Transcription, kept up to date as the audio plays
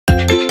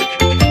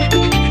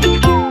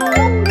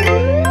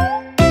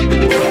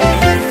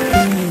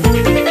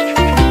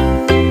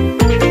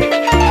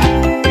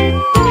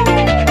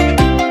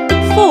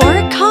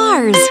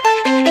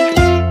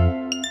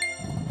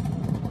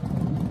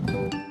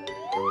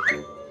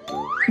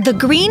The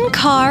green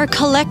car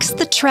collects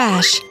the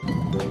trash.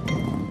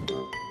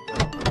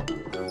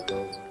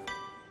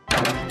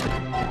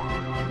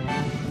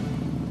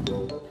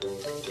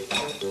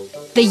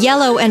 The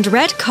yellow and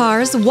red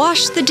cars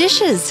wash the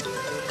dishes.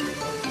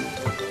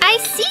 I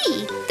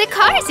see! The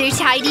cars are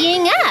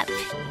tidying up.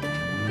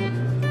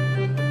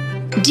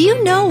 Do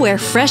you know where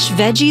fresh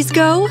veggies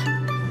go?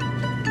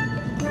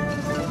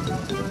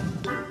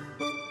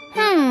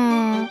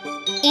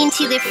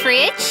 Into the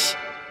fridge?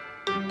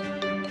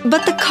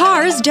 But the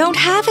cars don't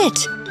have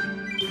it.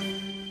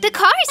 The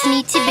cars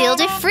need to build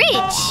a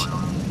fridge.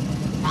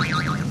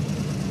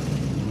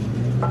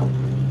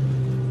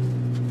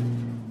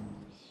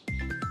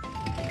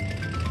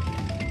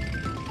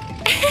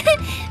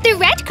 The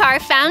red car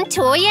found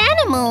toy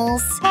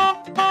animals.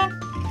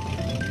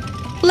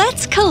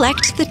 Let's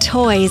collect the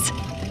toys.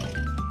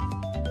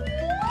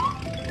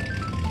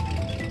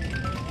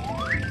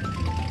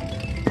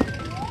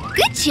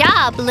 Good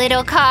job,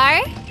 little car.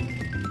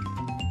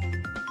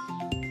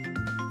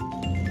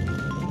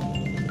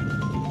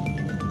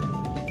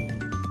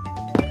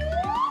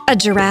 A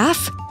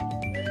giraffe,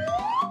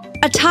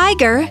 a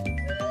tiger,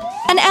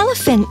 an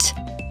elephant.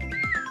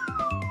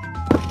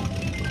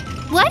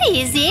 What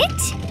is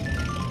it?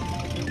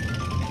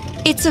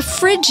 It's a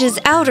fridge's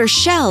outer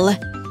shell.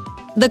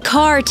 The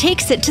car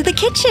takes it to the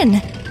kitchen.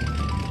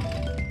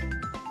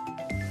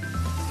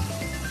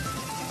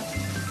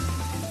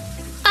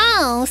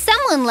 Oh,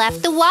 someone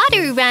left the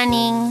water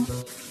running.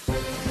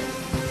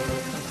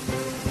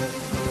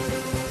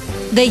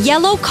 The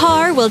yellow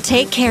car will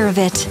take care of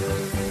it.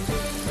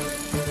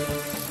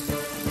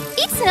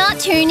 It's not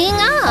turning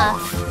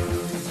off.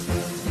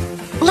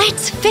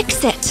 Let's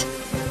fix it.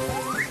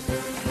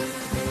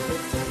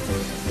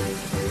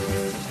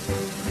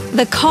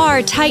 The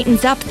car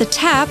tightens up the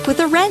tap with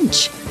a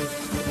wrench.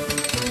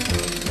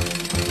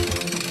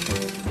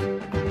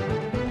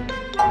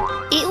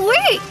 It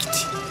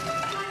worked!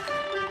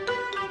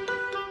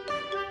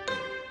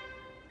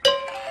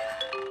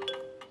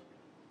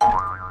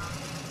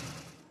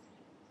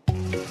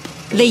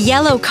 The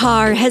yellow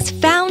car has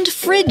found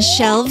fridge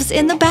shelves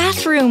in the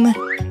bathroom.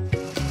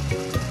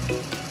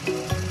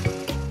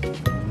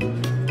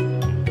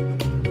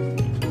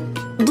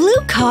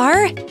 Blue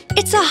car,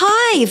 it's a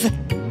hive.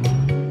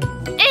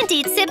 And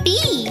it's a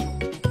bee.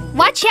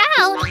 Watch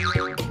out!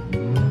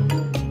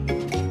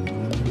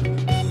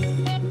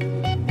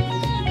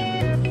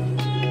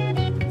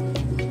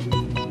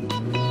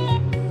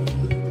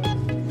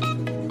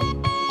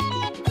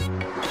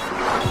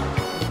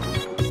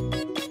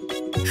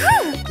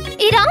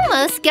 It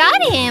almost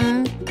got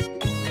him.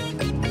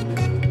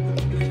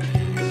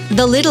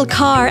 The little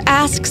car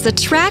asks the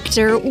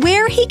tractor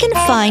where he can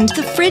find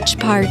the fridge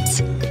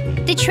parts.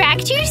 The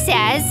tractor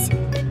says,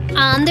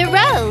 on the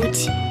road.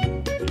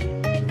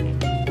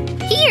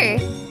 Here,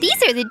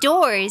 these are the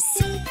doors.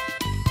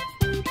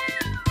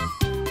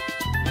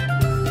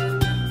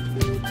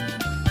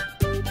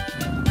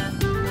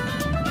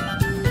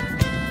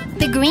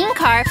 The green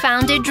car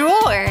found a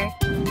drawer.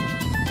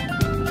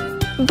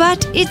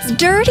 But it's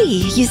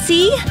dirty, you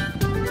see?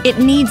 It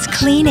needs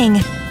cleaning.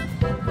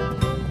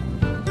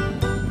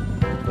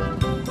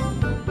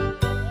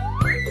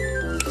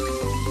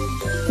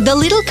 The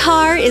little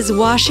car is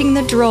washing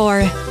the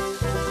drawer.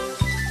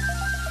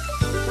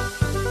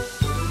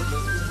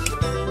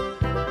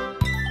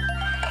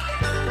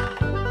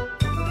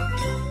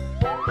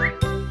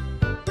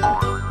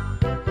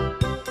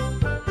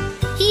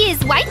 He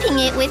is wiping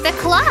it with a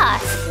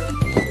cloth.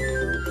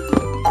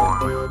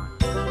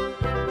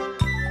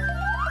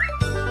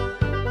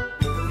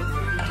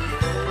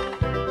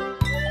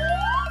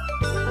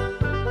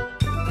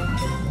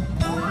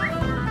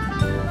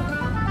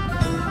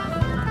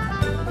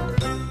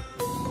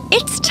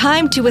 It's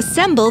time to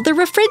assemble the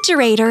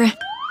refrigerator.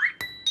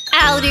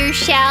 Outer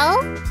shell.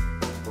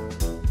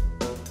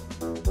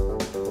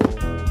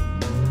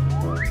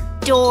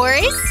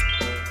 Doors.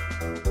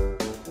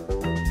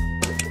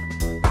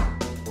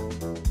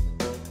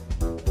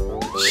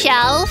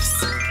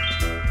 Shelves.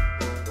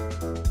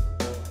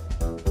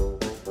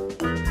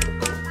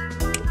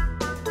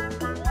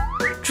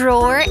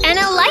 Drawer and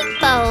a light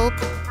bulb.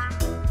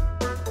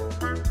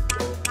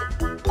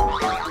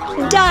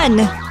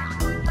 Done!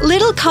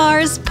 Little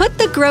cars put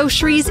the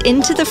groceries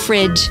into the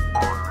fridge.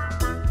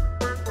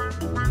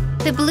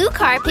 The blue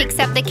car picks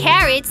up the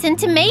carrots and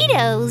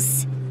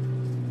tomatoes.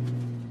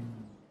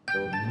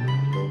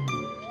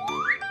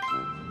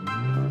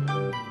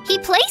 He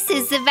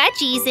places the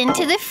veggies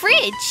into the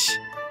fridge.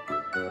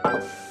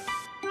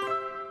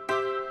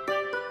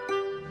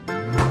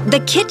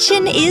 The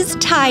kitchen is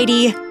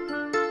tidy.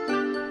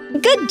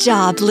 Good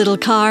job, little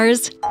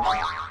cars.